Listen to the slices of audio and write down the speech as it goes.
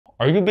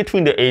Are you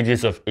between the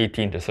ages of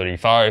 18 to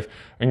 35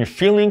 and you're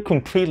feeling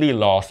completely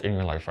lost in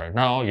your life right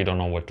now? You don't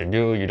know what to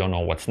do, you don't know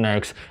what's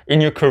next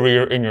in your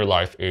career, in your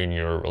life, in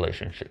your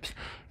relationships.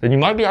 Then you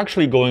might be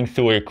actually going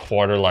through a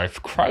quarter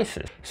life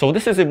crisis. So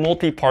this is a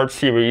multi-part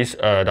series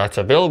that's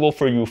available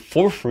for you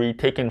for free,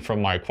 taken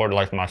from my quarter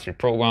life mastery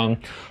program.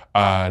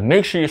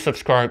 Make sure you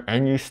subscribe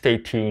and you stay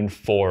tuned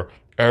for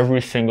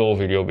every single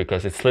video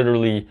because it's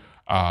literally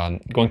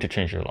going to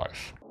change your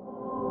life.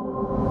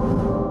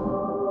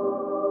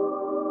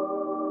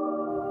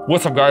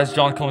 What's up guys,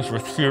 John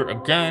Killingsworth here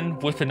again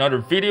with another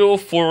video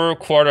for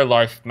quarter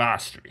life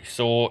mastery.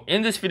 So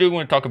in this video, we're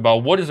going to talk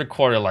about what is a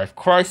quarter life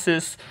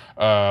crisis,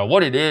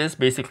 what it is,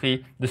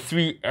 basically the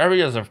 3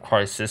 areas of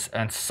crisis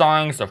and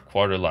signs of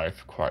quarter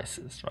life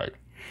crisis, right?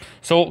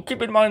 So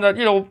keep in mind that,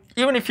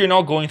 even if you're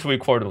not going through a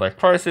quarter life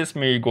crisis,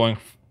 maybe going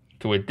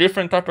to a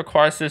different type of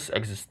crisis,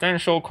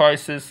 existential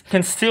crisis,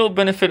 can still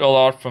benefit a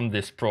lot from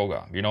this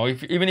program.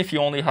 Even if you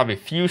only have a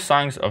few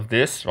signs of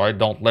this, right,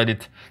 don't let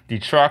it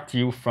detract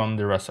you from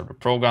the rest of the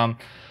program.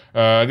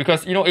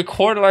 Because, a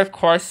quarter life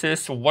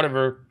crisis,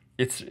 whatever,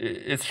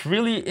 it's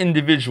really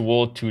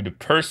individual to the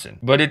person,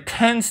 but it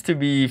tends to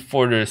be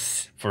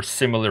for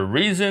similar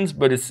reasons,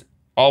 but it's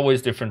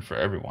always different for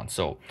everyone.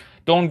 So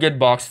don't get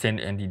boxed in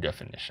the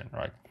definition,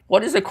 right?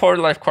 What is a quarter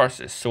life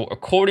crisis? So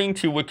according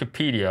to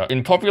Wikipedia,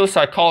 in popular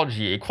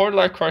psychology, a quarter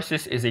life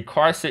crisis is a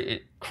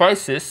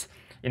crisis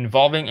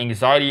involving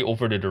anxiety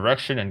over the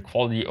direction and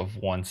quality of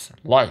one's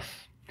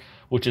life,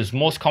 which is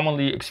most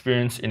commonly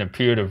experienced in a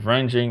period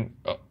ranging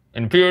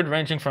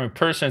from a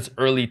person's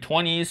early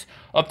 20s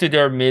up to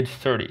their mid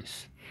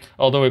 30s.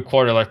 Although a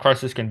quarter life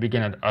crisis can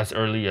begin as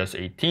early as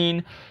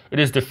 18, it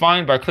is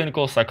defined by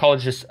clinical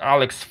psychologist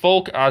Alex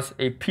Folk as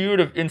a period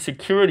of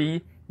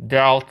insecurity,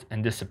 doubt,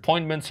 and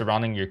disappointment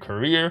surrounding your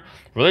career,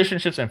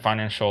 relationships, and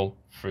financial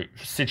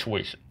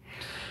situation.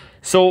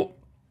 So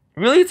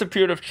really, it's a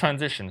period of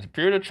transition. It's a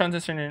period of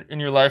transition in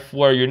your life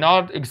where you're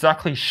not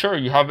exactly sure.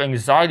 You have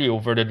anxiety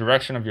over the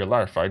direction of your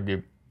life, right?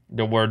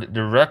 The word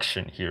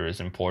direction here is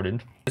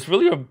important. It's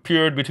really a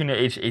period between the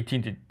age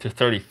 18 to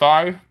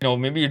 35.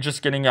 Maybe you're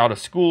just getting out of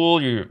school.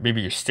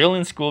 Maybe you're still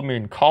in school, maybe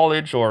in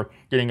college, or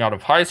getting out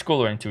of high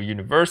school or into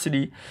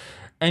university.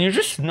 And you're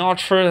just not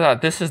sure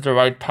that this is the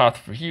right path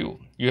for you.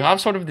 You have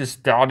sort of this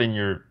doubt in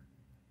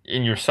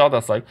yourself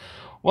that's like,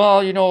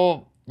 well,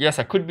 yes,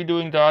 I could be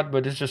doing that,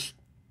 but it just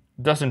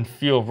doesn't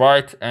feel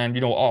right.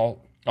 And all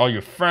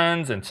your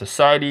friends and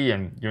society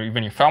and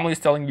even your family is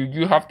telling you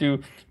you have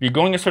to be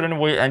going a certain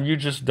way, and you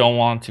just don't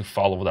want to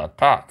follow that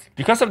path.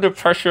 Because of the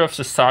pressure of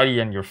society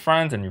and your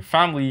friends and your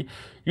family,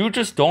 you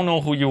just don't know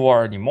who you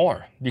are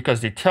anymore,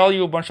 because they tell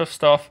you a bunch of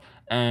stuff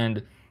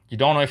and you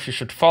don't know if you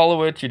should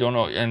follow it. You don't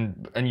know,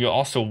 and you're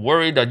also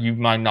worried that you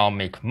might not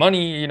make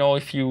money,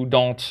 if you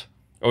don't,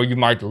 or you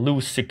might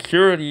lose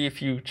security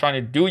if you try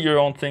to do your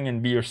own thing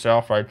and be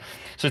yourself, right?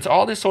 So it's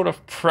all this sort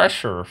of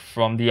pressure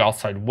from the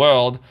outside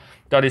world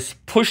that is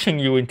pushing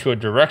you into a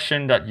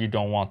direction that you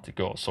don't want to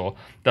go. So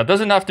that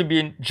doesn't have to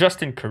be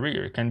just in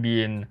career. It can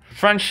be in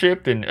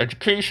friendship, in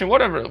education,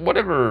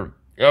 whatever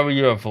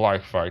area of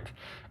life, right?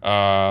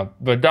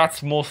 But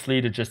that's mostly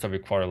the gist of a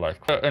quarter life.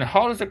 And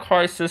how does a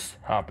crisis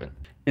happen?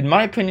 In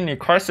my opinion, a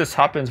crisis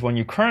happens when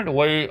your current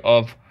way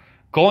of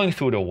going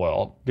through the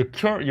world,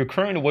 your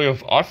current way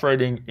of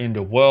operating in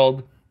the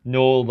world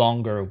no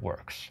longer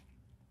works.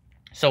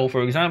 So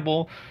for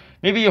example,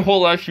 maybe your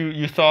whole life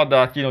you thought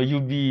that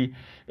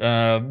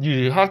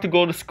you have to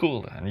go to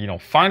school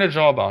and find a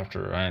job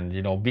after,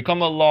 and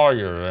become a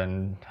lawyer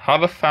and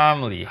have a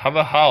family, have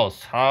a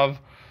house, have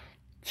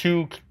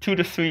two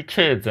to 3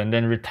 kids, and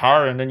then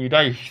retire, and then you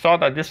die. You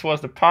thought that this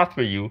was the path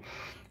for you,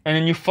 and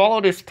then you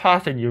follow this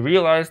path and you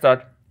realize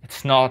that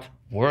it's not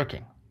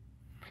working.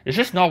 It's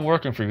just not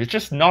working for you. It's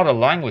just not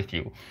aligned with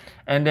you.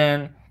 And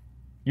then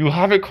you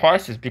have a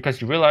crisis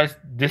because you realize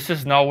this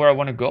is not where I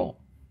want to go.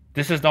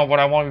 This is not what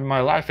I want in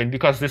my life. And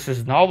because this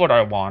is not what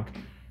I want,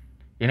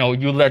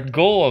 you let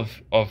go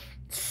of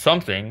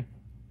something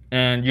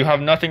and you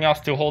have nothing else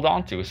to hold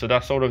on to. So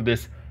that's sort of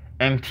this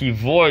empty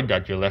void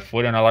that you're left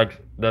with. And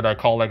I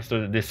call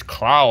sort of this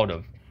cloud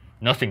of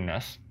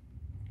nothingness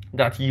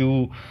that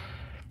you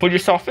put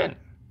yourself in.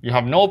 You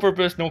have no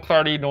purpose, no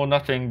clarity, no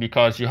nothing,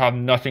 because you have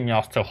nothing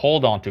else to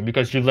hold on to.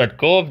 Because you let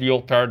go of the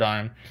old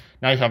paradigm,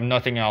 now you have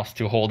nothing else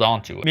to hold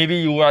on to. Maybe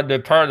you were at the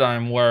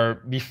paradigm where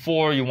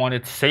before you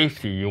wanted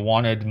safety, you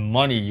wanted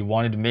money, you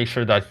wanted to make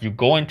sure that you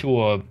go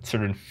into a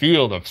certain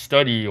field of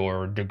study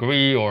or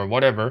degree or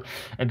whatever,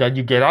 and that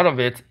you get out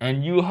of it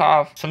and you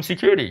have some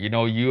security.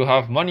 You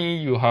have money,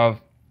 you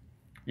have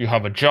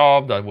a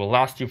job that will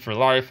last you for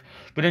life.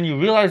 But then you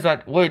realize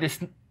that, wait,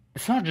 it's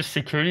not just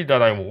security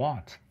that I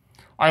want.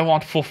 I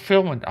want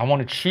fulfillment. I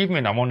want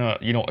achievement. I want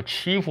to,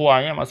 achieve who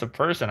I am as a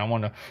person. I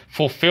want to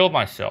fulfill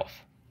myself.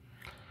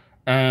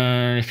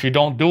 And if you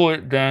don't do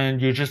it, then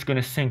you're just going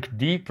to sink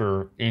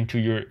deeper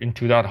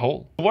into that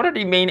hole. What are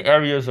the main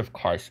areas of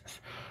crisis?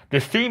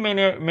 The 3 main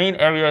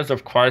areas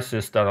of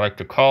crisis that I like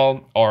to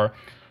call are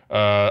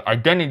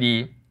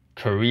identity,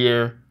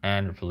 career,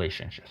 and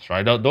relationships,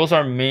 right? Those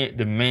are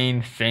the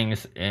main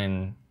things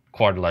in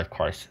quarter life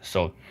crisis.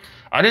 So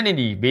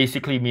identity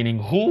basically meaning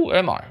who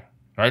am I,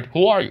 right?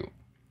 Who are you?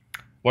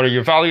 What are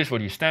your values? What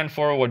do you stand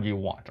for? What do you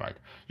want, right?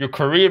 Your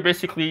career,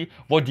 basically,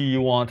 what do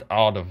you want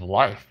out of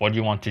life? What do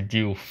you want to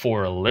do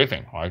for a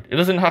living, right? It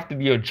doesn't have to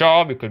be a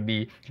job. It could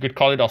be, you could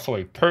call it also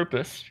a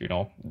purpose, you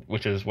know,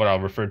 which is what I'll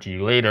refer to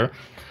you later.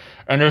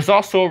 And there's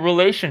also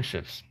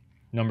relationships.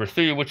 Number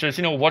 3, which is,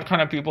 you know, what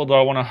kind of people do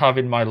I want to have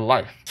in my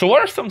life? So what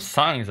are some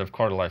signs of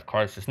quarter life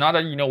crisis? Now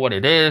that you know what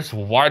it is,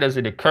 why does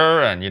it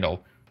occur, and, you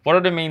know, what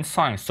are the main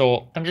signs?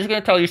 So I'm just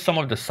going to tell you some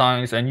of the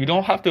signs, and you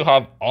don't have to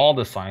have all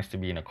the signs to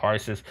be in a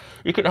crisis.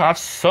 You could have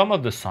some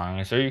of the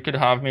signs, or you could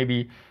have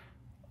maybe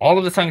all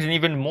of the signs and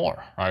even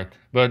more, right?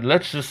 But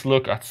let's just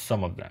look at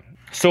some of them.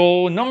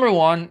 So number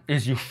 1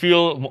 is you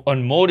feel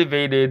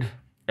unmotivated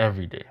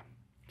every day.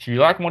 So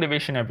you lack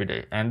motivation every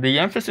day. And the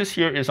emphasis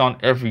here is on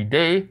every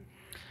day.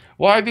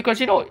 Why? Because,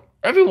 you know,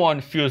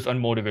 everyone feels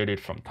unmotivated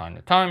from time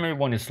to time.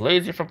 Everyone is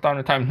lazy from time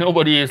to time.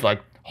 Nobody is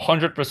like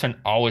 100%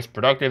 always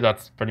productive.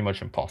 That's pretty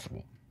much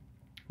impossible.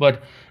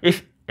 But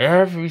if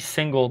every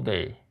single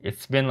day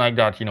it's been like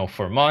that, you know,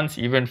 for months,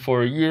 even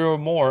for a year or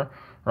more,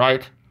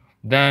 right,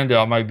 then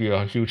there might be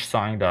a huge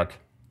sign that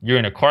you're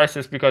in a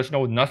crisis, because, you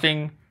know,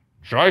 nothing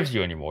drives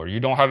you anymore.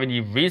 You don't have any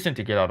reason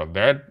to get out of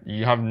bed.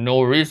 You have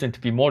no reason to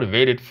be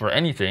motivated for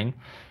anything,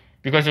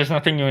 because there's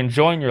nothing you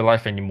enjoy in your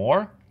life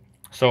anymore.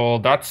 So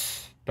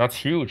that's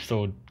huge.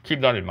 So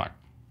keep that in mind.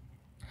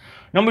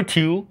 Number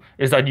 2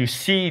 is that you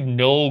see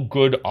no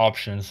good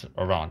options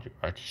around you,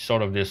 right?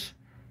 Sort of this,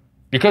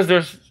 because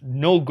there's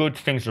no good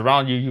things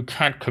around you, you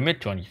can't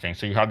commit to anything.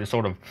 So you have this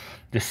sort of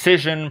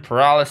decision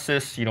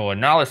paralysis, you know,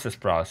 analysis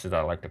paralysis, I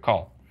like to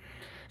call.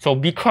 So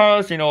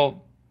because, you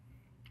know,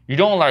 you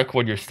don't like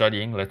what you're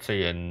studying, let's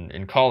say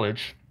in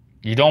college,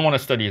 you don't want to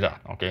study that,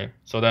 okay?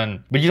 So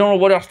then, but you don't know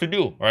what else to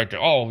do, right?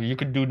 Oh, you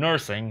could do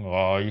nursing,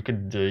 or you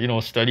could, you know,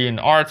 study in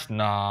arts.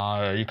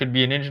 Nah, you could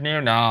be an engineer.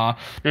 Nah,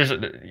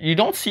 you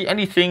don't see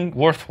anything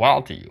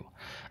worthwhile to you.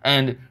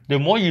 And the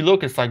more you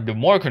look, it's like the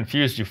more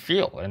confused you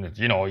feel. And,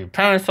 you know, your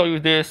parents tell you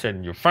this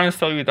and your friends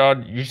tell you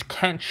that. You just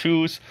can't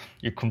choose.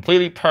 You're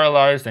completely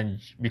paralyzed. And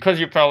because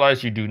you're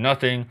paralyzed, you do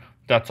nothing.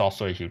 That's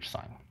also a huge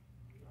sign.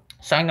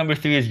 Sign number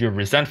 3 is you're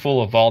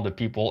resentful of all the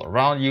people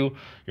around you,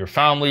 your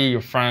family,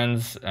 your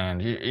friends, and,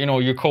 you know,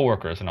 your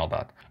coworkers and all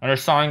that. Another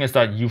sign is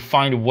that you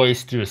find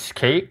ways to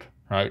escape,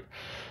 right?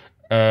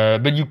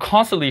 But you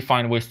constantly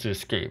find ways to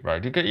escape, right?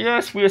 Because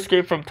yes, we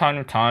escape from time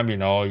to time. You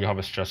know, you have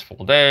a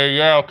stressful day.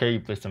 Yeah, okay, you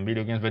play some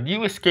video games, but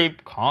you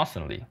escape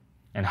constantly.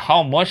 And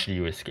how much do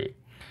you escape?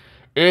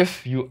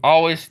 If you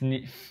always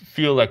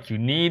feel like you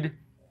need,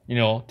 you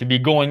know, to be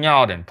going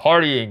out and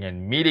partying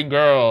and meeting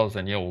girls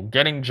and, you know,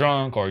 getting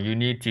drunk, or you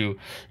need to,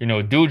 you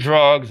know, do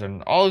drugs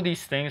and all of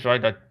these things,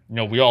 right, that, you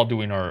know, we all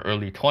do in our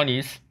early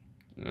 20s.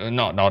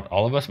 Not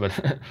all of us,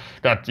 but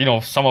that, you know,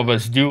 some of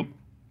us do.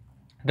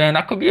 Then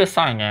that could be a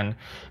sign. And, you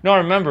know, I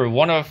remember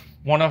one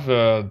of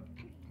the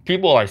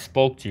people I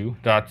spoke to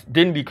that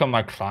didn't become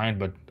my client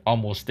but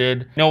almost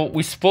did. You know,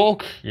 we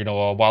spoke, you know,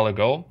 a while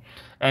ago,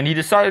 and he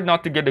decided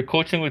not to get the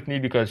coaching with me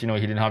because, you know,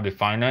 he didn't have the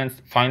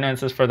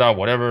finances for that,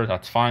 whatever,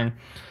 that's fine.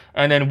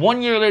 And then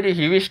 1 year later,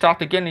 he reached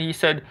out again and he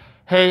said,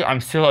 hey, I'm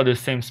still at the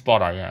same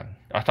spot I am.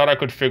 I thought I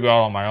could figure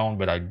out on my own,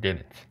 but I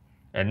didn't.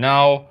 And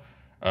now,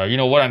 you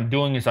know, what I'm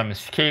doing is I'm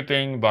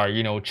escaping by,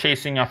 you know,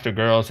 chasing after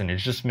girls, and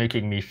it's just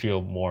making me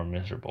feel more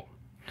miserable.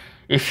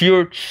 If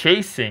you're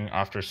chasing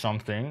after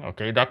something,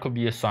 okay, that could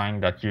be a sign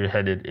that you're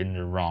headed in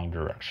the wrong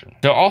direction.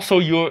 So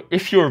also,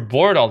 if you're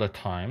bored all the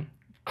time,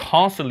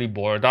 constantly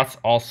bored, that's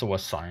also a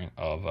sign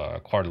of a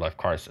quarter life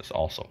crisis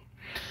also.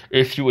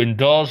 If you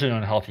indulge in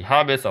unhealthy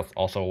habits, that's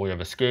also a way of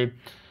escape.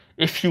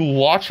 If you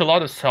watch a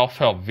lot of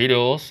self-help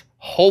videos,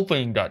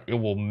 hoping that it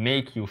will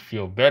make you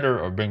feel better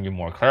or bring you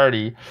more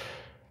clarity,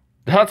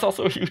 that's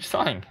also a huge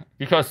sign,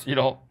 because, you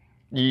know,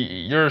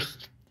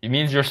 it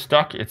means you're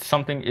stuck. It's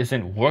something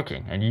isn't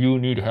working and you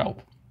need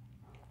help.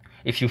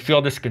 If you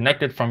feel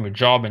disconnected from your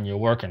job and your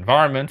work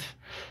environment,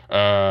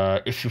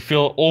 if you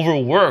feel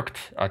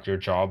overworked at your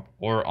job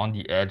or on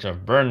the edge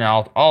of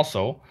burnout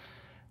also,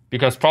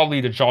 because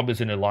probably the job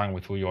isn't aligned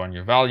with who you are and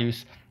your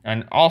values.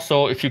 And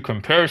also, if you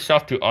compare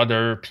yourself to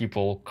other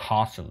people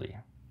constantly,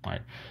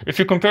 right? If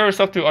you compare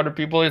yourself to other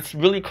people, it's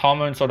really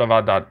common sort of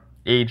at that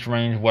age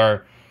range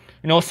where,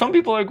 you know, some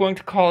people are going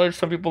to college,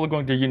 some people are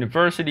going to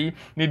university.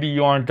 Maybe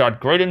you aren't that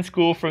great in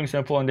school, for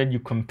example, and then you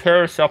compare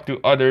yourself to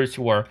others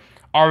who are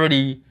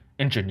already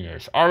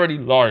engineers, already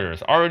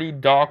lawyers, already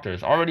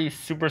doctors, already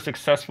super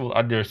successful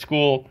at their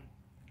school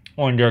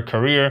or in their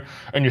career,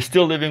 and you're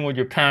still living with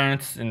your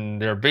parents in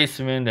their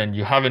basement, and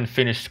you haven't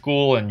finished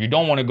school, and you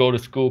don't want to go to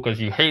school because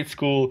you hate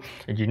school,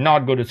 and you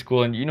not go to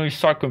school, and, you know, you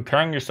start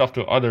comparing yourself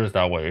to others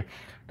that way.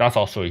 That's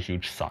also a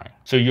huge sign.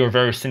 So you're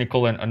very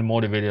cynical and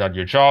unmotivated at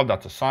your job.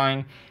 That's a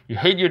sign. You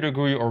hate your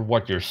degree or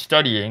what you're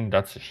studying.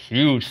 That's a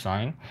huge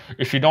sign.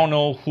 If you don't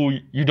know who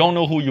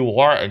you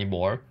are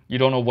anymore, you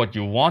don't know what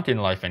you want in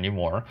life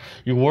anymore,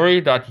 you worry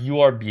that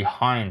you are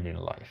behind in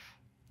life.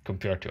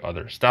 compared to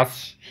others.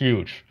 That's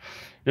huge.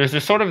 There's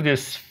this sort of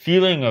this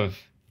feeling of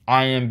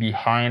I am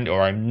behind,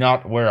 or I'm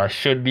not where I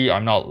should be.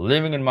 I'm not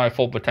living in my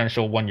full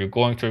potential. When you're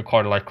going through a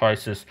quarter-life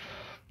crisis,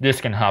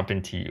 this can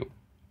happen to you.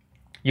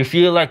 You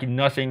feel like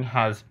nothing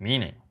has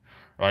meaning,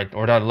 right?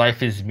 Or that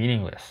life is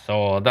meaningless.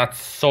 So that's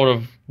sort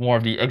of more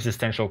of the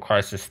existential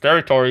crisis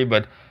territory,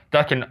 but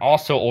that can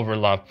also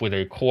overlap with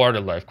a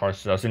quarter-life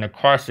crisis, as in a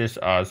crisis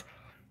as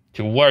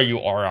to where you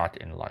are at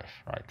in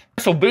life, right?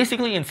 So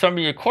basically, in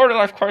summary, a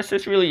quarter-life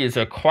crisis really is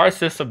a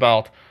crisis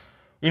about,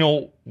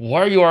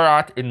 where you are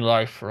at in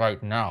life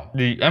right now.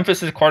 The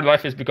emphasis of quarter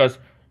life is because,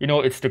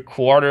 it's the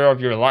quarter of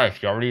your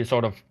life. You're already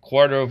sort of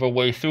quarter of a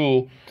way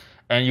through,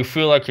 and you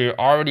feel like you're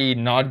already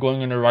not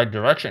going in the right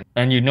direction.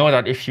 And you know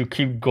that if you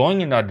keep going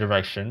in that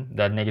direction,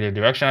 that negative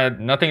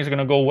direction, nothing is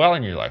gonna go well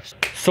in your life.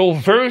 So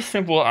very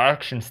simple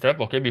action step,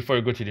 okay, before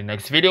you go to the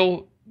next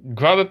video,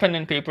 grab a pen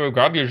and paper,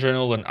 grab your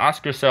journal, and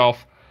ask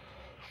yourself,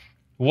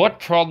 what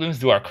problems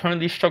do I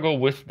currently struggle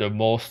with the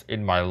most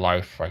in my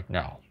life right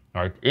now?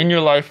 Right, in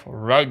your life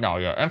right now,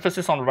 yeah,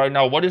 emphasis on right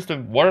now. What are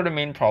the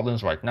main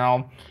problems right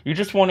now? You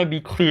just want to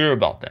be clear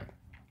about them.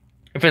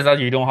 If it's that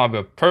you don't have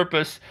a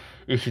purpose,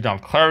 if you don't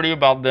have clarity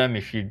about them,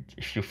 if you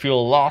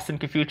feel lost and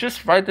confused,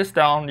 just write this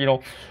down.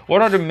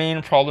 What are the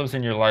main problems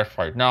in your life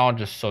right now,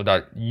 just so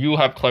that you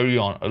have clarity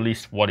on at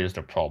least what is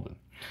the problem.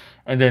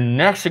 And then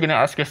next, you're going to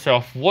ask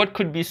yourself, what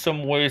could be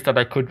some ways that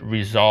I could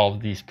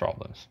resolve these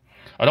problems?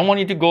 I don't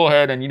want you to go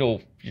ahead and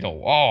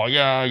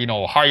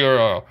hire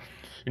a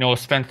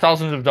spend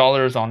thousands of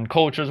dollars on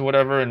coaches,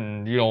 whatever,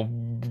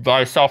 and,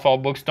 buy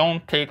self-help books.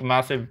 Don't take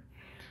massive,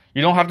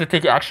 you don't have to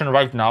take action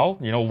right now,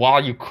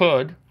 while you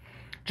could.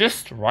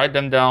 Just write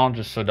them down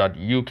just so that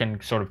you can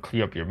sort of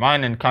clear up your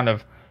mind and kind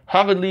of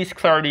have at least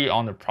clarity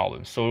on the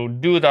problem. So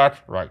do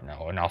that right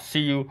now, and I'll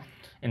see you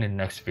in the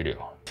next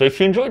video. So if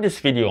you enjoyed this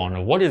video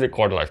on what is a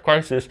quarter-life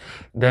crisis,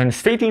 then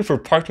stay tuned for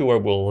part 2, where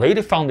we'll lay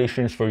the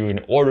foundations for you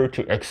in order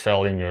to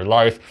excel in your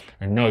life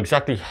and know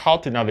exactly how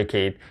to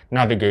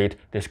navigate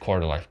this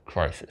quarter-life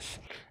crisis.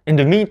 In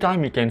the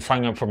meantime, you can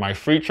sign up for my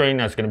free training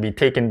that's going to be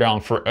taken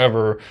down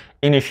forever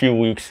in a few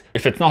weeks,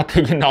 if it's not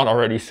taken down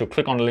already. So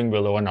click on the link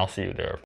below and I'll see you there.